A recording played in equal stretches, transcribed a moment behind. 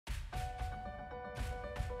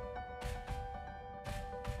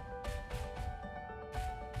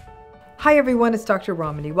Hi everyone, it's Dr.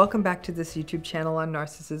 Ramani. Welcome back to this YouTube channel on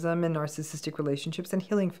narcissism and narcissistic relationships and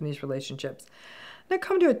healing from these relationships. And I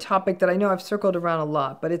come to a topic that I know I've circled around a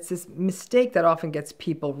lot, but it's this mistake that often gets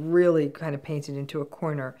people really kind of painted into a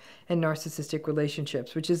corner in narcissistic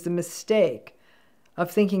relationships, which is the mistake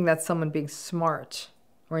of thinking that someone being smart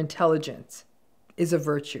or intelligent is a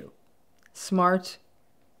virtue. Smart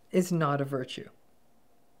is not a virtue.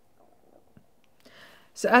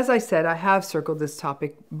 So as I said, I have circled this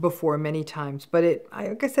topic before many times, but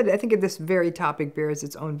like I said, I think this very topic bears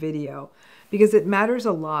its own video because it matters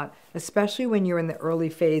a lot, especially when you're in the early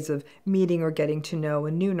phase of meeting or getting to know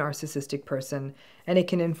a new narcissistic person, and it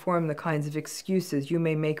can inform the kinds of excuses you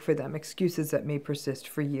may make for them, excuses that may persist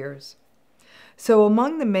for years. So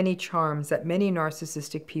among the many charms that many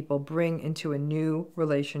narcissistic people bring into a new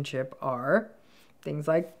relationship are things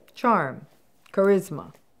like charm,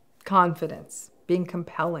 charisma, confidence, being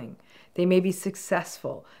compelling. They may be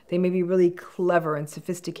successful. They may be really clever and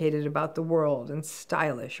sophisticated about the world and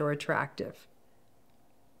stylish or attractive.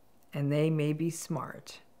 And they may be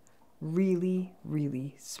smart. Really,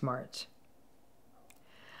 really smart.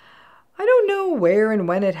 I don't know where and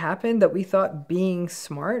when it happened that we thought being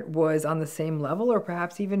smart was on the same level or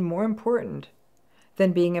perhaps even more important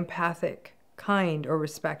than being empathic, kind, or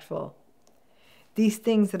respectful. These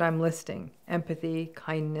things that I'm listing, empathy,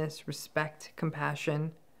 kindness, respect,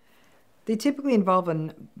 compassion, they typically involve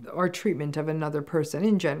our treatment of another person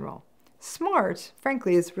in general. Smart,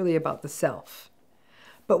 frankly, is really about the self.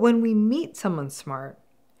 But when we meet someone smart,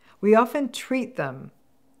 we often treat them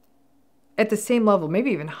at the same level,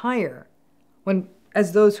 maybe even higher,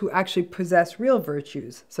 as those who actually possess real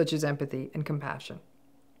virtues, such as empathy and compassion.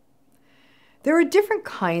 There are different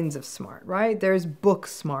kinds of smart, right? There's book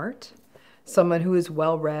smart. Someone who is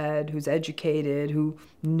well-read, who's educated, who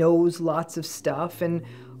knows lots of stuff. And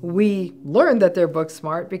we learn that they're book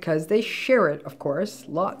smart because they share it, of course,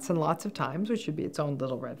 lots and lots of times, which should be its own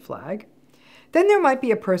little red flag. Then there might be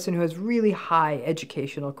a person who has really high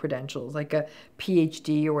educational credentials, like a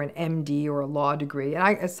PhD or an MD or a law degree.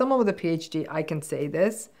 And as someone with a PhD, I can say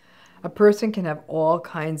this. A person can have all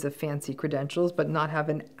kinds of fancy credentials, but not have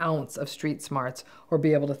an ounce of street smarts or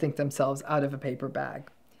be able to think themselves out of a paper bag.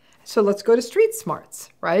 So let's go to street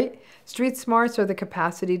smarts, right? Street smarts are the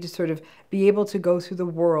capacity to sort of be able to go through the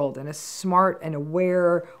world in a smart and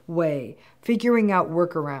aware way, figuring out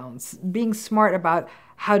workarounds, being smart about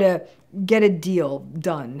how to get a deal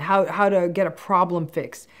done, how to get a problem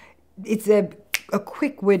fixed. It's a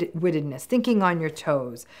quick-wittedness, thinking on your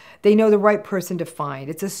toes. They know the right person to find.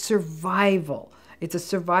 It's a survival. It's a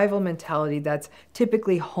survival mentality that's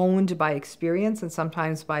typically honed by experience and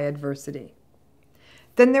sometimes by adversity.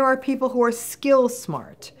 Then there are people who are skill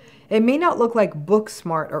smart. It may not look like book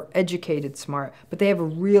smart or educated smart, but they have a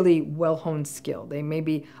really well-honed skill. They may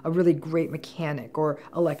be a really great mechanic or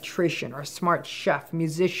electrician or a smart chef,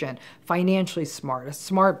 musician, financially smart, a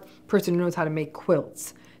smart person who knows how to make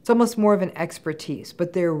quilts. It's almost more of an expertise,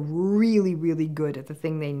 but they're really, really good at the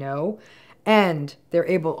thing they know, and they're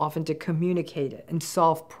able often to communicate it and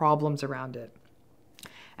solve problems around it.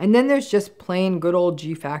 And then there's just plain good old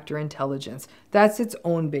G-factor intelligence. That's its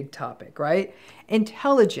own big topic, right?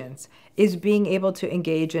 Intelligence is being able to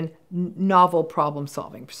engage in novel problem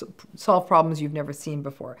solving, solve problems you've never seen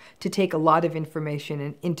before, to take a lot of information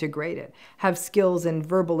and integrate it, have skills in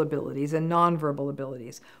verbal abilities and nonverbal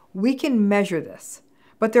abilities. We can measure this,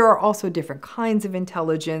 but there are also different kinds of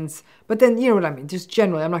intelligence. But then, you know what I mean, just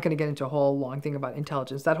generally, I'm not going to get into a whole long thing about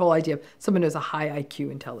intelligence, that whole idea of someone who has a high IQ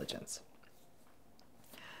intelligence.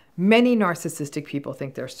 Many narcissistic people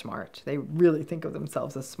think they're smart. They really think of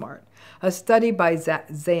themselves as smart. A study by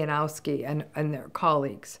Zayanowski and their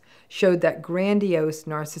colleagues showed that grandiose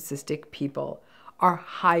narcissistic people are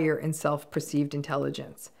higher in self-perceived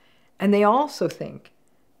intelligence. And they also think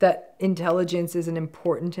that intelligence is an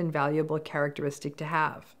important and valuable characteristic to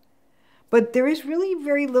have. But there is really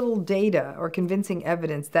very little data or convincing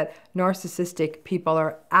evidence that narcissistic people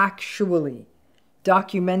are actually,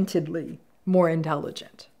 documentedly, more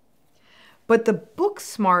intelligent. But the book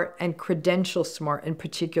smart and credential smart in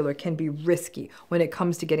particular can be risky when it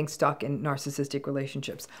comes to getting stuck in narcissistic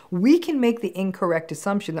relationships. We can make the incorrect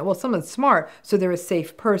assumption that, well, someone's smart, so they're a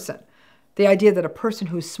safe person. The idea that a person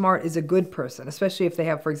who's smart is a good person, especially if they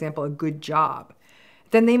have, for example, a good job.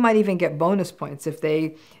 Then they might even get bonus points if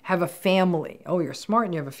they have a family. Oh, you're smart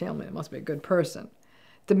and you have a family. It must be a good person.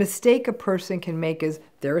 The mistake a person can make is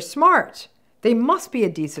they're smart. They must be a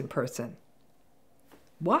decent person.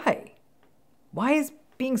 Why? Why is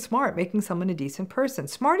being smart making someone a decent person?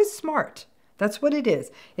 Smart is smart. That's what it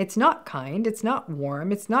is. It's not kind, it's not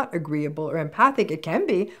warm, it's not agreeable or empathic. It can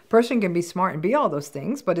be. A person can be smart and be all those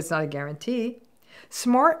things, but it's not a guarantee.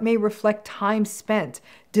 Smart may reflect time spent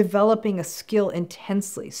developing a skill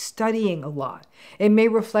intensely, studying a lot. It may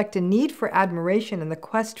reflect a need for admiration and the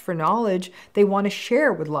quest for knowledge they want to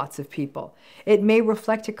share with lots of people. It may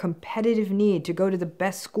reflect a competitive need to go to the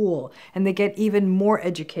best school and they get even more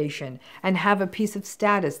education and have a piece of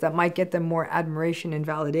status that might get them more admiration and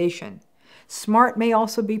validation. Smart may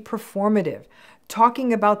also be performative,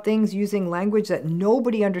 talking about things using language that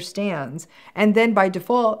nobody understands, and then by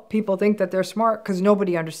default, people think that they're smart because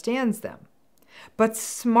nobody understands them. But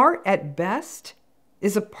smart at best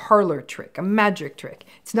is a parlor trick, a magic trick.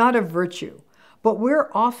 It's not a virtue. But we're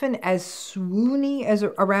often as swoony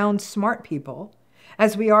around smart people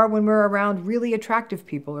as we are when we're around really attractive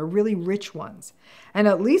people or really rich ones. And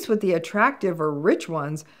at least with the attractive or rich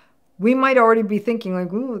ones, we might already be thinking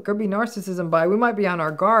like, ooh, it could be narcissism by. We might be on our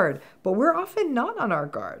guard, but we're often not on our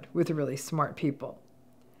guard with really smart people.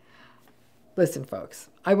 Listen, folks,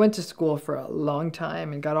 I went to school for a long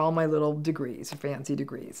time and got all my little degrees, fancy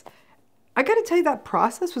degrees. I got to tell you, that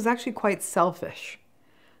process was actually quite selfish.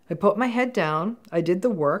 I put my head down, I did the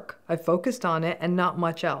work, I focused on it, and not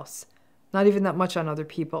much else. Not even that much on other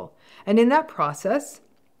people. And in that process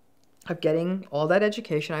of getting all that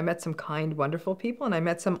education, I met some kind, wonderful people, and I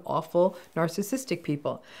met some awful, narcissistic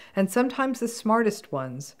people. And sometimes the smartest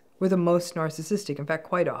ones were the most narcissistic, in fact,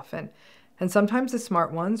 quite often. And sometimes the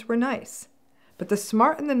smart ones were nice. But the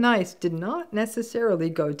smart and the nice did not necessarily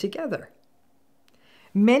go together.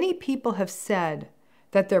 Many people have said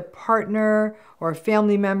that their partner or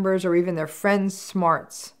family members or even their friends'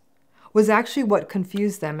 smarts was actually what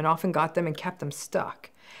confused them and often got them and kept them stuck.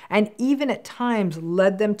 And even at times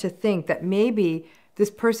led them to think that maybe this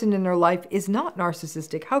person in their life is not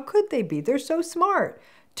narcissistic. How could they be? They're so smart.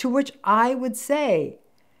 To which I would say,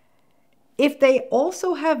 if they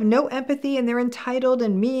also have no empathy and they're entitled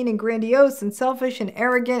and mean and grandiose and selfish and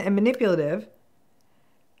arrogant and manipulative,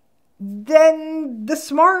 then the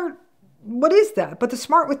smart, what is that? But the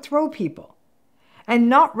smart would throw people. And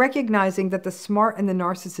not recognizing that the smart and the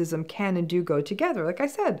narcissism can and do go together. Like I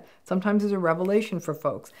said, sometimes there's a revelation for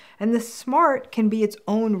folks. And the smart can be its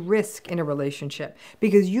own risk in a relationship,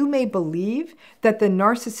 because you may believe that the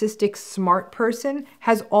narcissistic smart person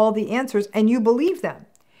has all the answers and you believe them.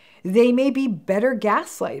 They may be better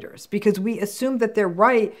gaslighters because we assume that they're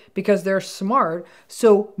right because they're smart.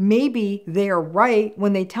 So maybe they are right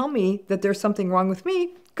when they tell me that there's something wrong with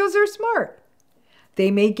me because they're smart. They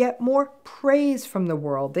may get more praise from the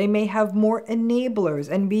world. They may have more enablers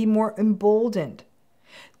and be more emboldened.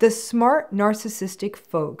 The smart narcissistic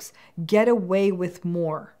folks get away with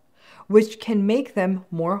more, which can make them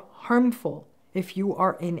more harmful if you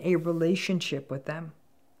are in a relationship with them.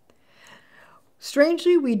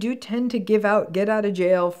 Strangely, we do tend to give out get out of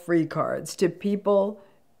jail free cards to people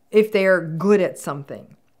if they are good at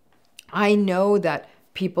something. I know that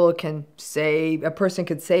people can say, a person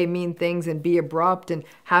could say mean things and be abrupt and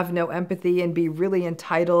have no empathy and be really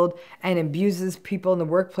entitled and abuses people in the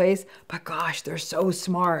workplace. But gosh, they're so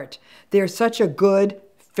smart. They're such a good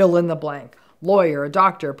fill in the blank. Lawyer,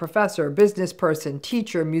 doctor, professor, business person,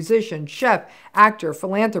 teacher, musician, chef, actor,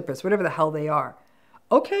 philanthropist, whatever the hell they are.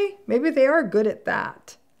 Okay, maybe they are good at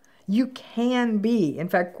that. You can be, in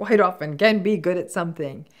fact, quite often can be good at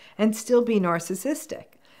something and still be narcissistic.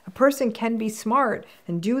 A person can be smart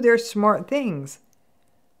and do their smart things,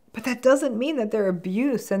 but that doesn't mean that their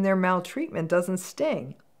abuse and their maltreatment doesn't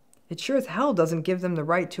sting. It sure as hell doesn't give them the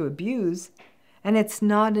right to abuse, and it's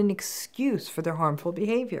not an excuse for their harmful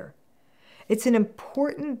behavior. It's an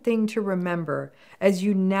important thing to remember as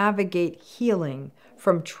you navigate healing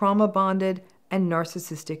from trauma-bonded and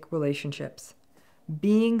narcissistic relationships.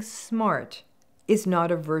 Being smart is not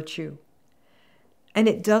a virtue. And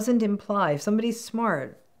it doesn't imply, if somebody's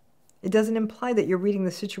smart, it doesn't imply that you're reading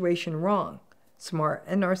the situation wrong. Smart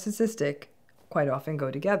and narcissistic quite often go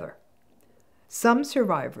together. Some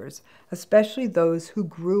survivors, especially those who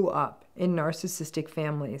grew up in narcissistic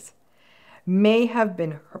families, may have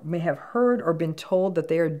heard or been told that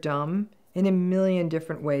they are dumb in a million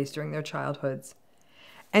different ways during their childhoods.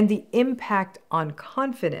 And the impact on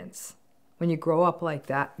confidence when you grow up like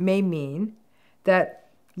that may mean that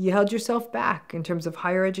you held yourself back in terms of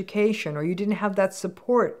higher education, or you didn't have that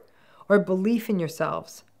support or belief in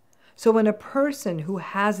yourselves. So when a person who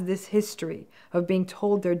has this history of being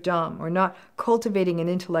told they're dumb or not cultivating an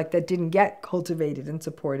intellect that didn't get cultivated and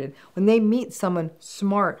supported, when they meet someone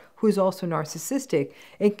smart who is also narcissistic,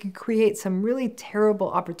 it can create some really terrible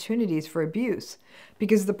opportunities for abuse,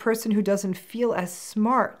 because the person who doesn't feel as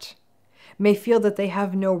smart may feel that they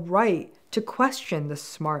have no right to question the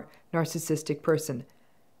smart, narcissistic person?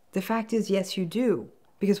 The fact is, yes, you do,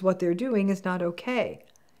 because what they're doing is not okay.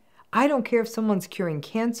 I don't care if someone's curing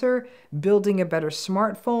cancer, building a better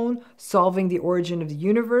smartphone, solving the origin of the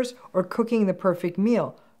universe, or cooking the perfect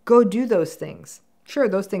meal. Go do those things. Sure,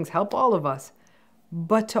 those things help all of us.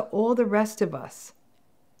 But to all the rest of us,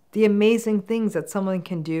 the amazing things that someone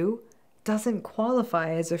can do doesn't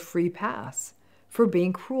qualify as a free pass for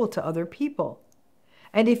being cruel to other people.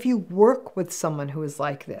 And if you work with someone who is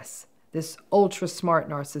like this ultra smart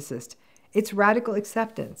narcissist, it's radical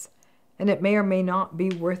acceptance. And it may or may not be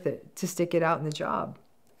worth it to stick it out in the job.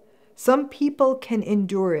 Some people can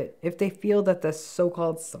endure it if they feel that the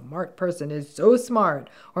so-called smart person is so smart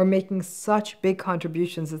or making such big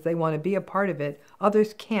contributions that they want to be a part of it.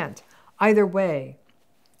 Others can't. Either way,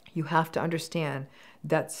 you have to understand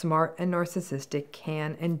that smart and narcissistic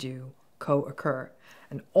can and do co-occur.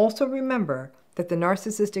 And also remember that the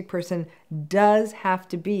narcissistic person does have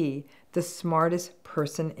to be the smartest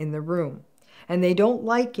person in the room. And they don't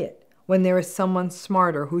like it when there is someone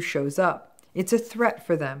smarter who shows up. It's a threat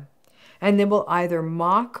for them. And they will either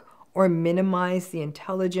mock or minimize the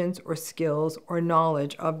intelligence or skills or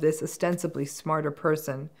knowledge of this ostensibly smarter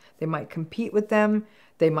person. They might compete with them.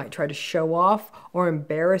 They might try to show off or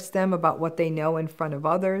embarrass them about what they know in front of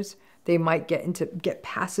others. They might get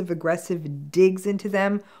passive-aggressive digs into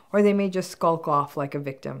them, or they may just skulk off like a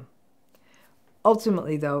victim.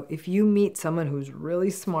 Ultimately, though, if you meet someone who's really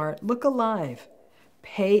smart, look alive.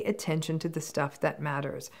 Pay attention to the stuff that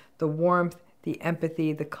matters. The warmth, the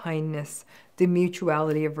empathy, the kindness, the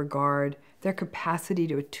mutuality of regard, their capacity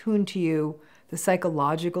to attune to you, the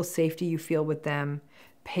psychological safety you feel with them,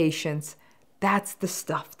 patience. That's the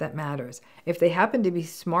stuff that matters. If they happen to be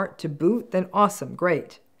smart to boot, then awesome,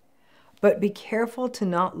 great. But be careful to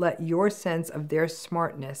not let your sense of their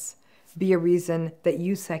smartness be a reason that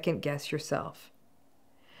you second guess yourself.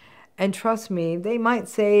 And trust me, they might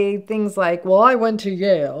say things like, well, I went to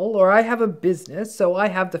Yale, or I have a business, so I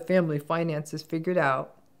have the family finances figured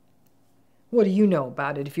out. What do you know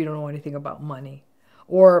about it if you don't know anything about money?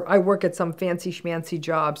 Or I work at some fancy schmancy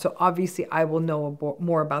job, so obviously I will know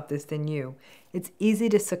more about this than you. It's easy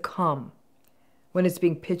to succumb when it's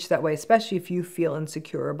being pitched that way, especially if you feel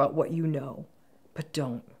insecure about what you know. But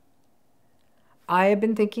don't. I have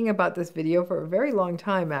been thinking about this video for a very long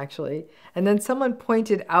time, actually. And then someone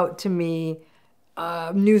pointed out to me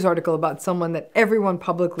a news article about someone that everyone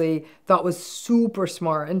publicly thought was super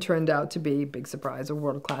smart and turned out to be, big surprise, a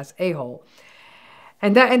world-class a-hole.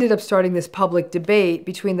 And that ended up starting this public debate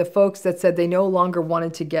between the folks that said they no longer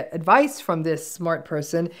wanted to get advice from this smart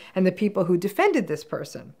person and the people who defended this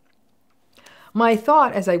person. My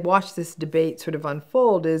thought as I watched this debate sort of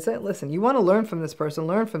unfold is that, listen, you want to learn from this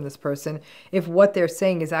person if what they're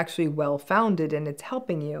saying is actually well-founded and it's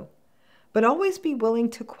helping you. But always be willing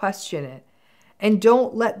to question it. And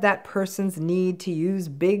don't let that person's need to use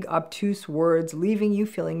big, obtuse words leaving you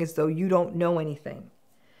feeling as though you don't know anything.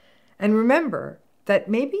 And remember that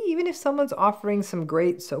maybe even if someone's offering some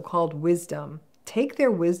great so-called wisdom, take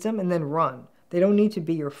their wisdom and then run. They don't need to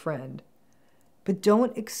be your friend. But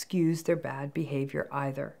don't excuse their bad behavior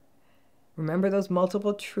either. Remember those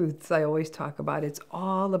multiple truths I always talk about. It's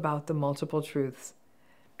all about the multiple truths.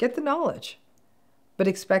 Get the knowledge, but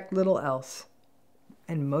expect little else.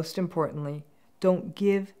 And most importantly, don't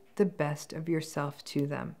give the best of yourself to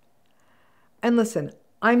them. And listen,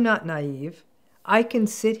 I'm not naive. I can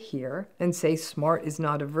sit here and say smart is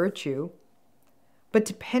not a virtue, but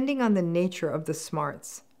depending on the nature of the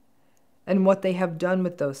smarts and what they have done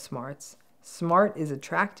with those smarts, smart is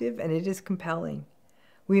attractive and it is compelling.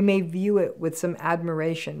 We may view it with some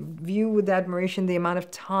admiration, view with admiration the amount of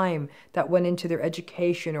time that went into their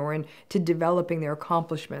education or into developing their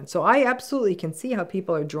accomplishments. So I absolutely can see how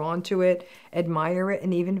people are drawn to it, admire it,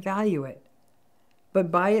 and even value it. But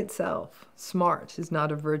by itself, smart is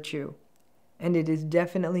not a virtue, and it is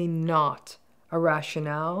definitely not a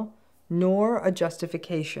rationale nor a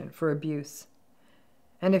justification for abuse.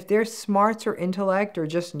 And if their smarts or intellect or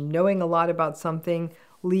just knowing a lot about something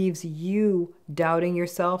leaves you doubting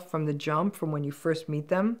yourself from the jump, from when you first meet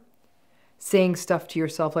them, saying stuff to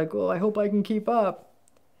yourself like, oh, I hope I can keep up,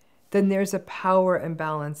 then there's a power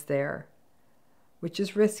imbalance there, which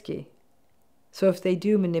is risky. So if they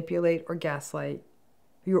do manipulate or gaslight,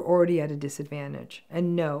 you're already at a disadvantage.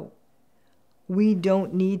 And no, we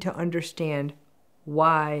don't need to understand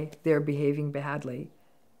why they're behaving badly.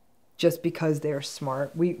 Just because they're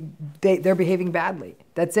smart, they're behaving badly.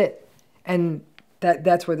 That's it. And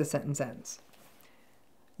that's where the sentence ends.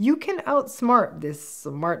 You can outsmart this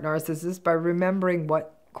smart narcissist by remembering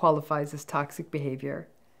what qualifies as toxic behavior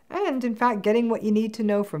and in fact getting what you need to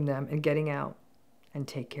know from them and getting out. And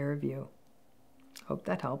take care of you. Hope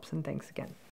that helps, and thanks again.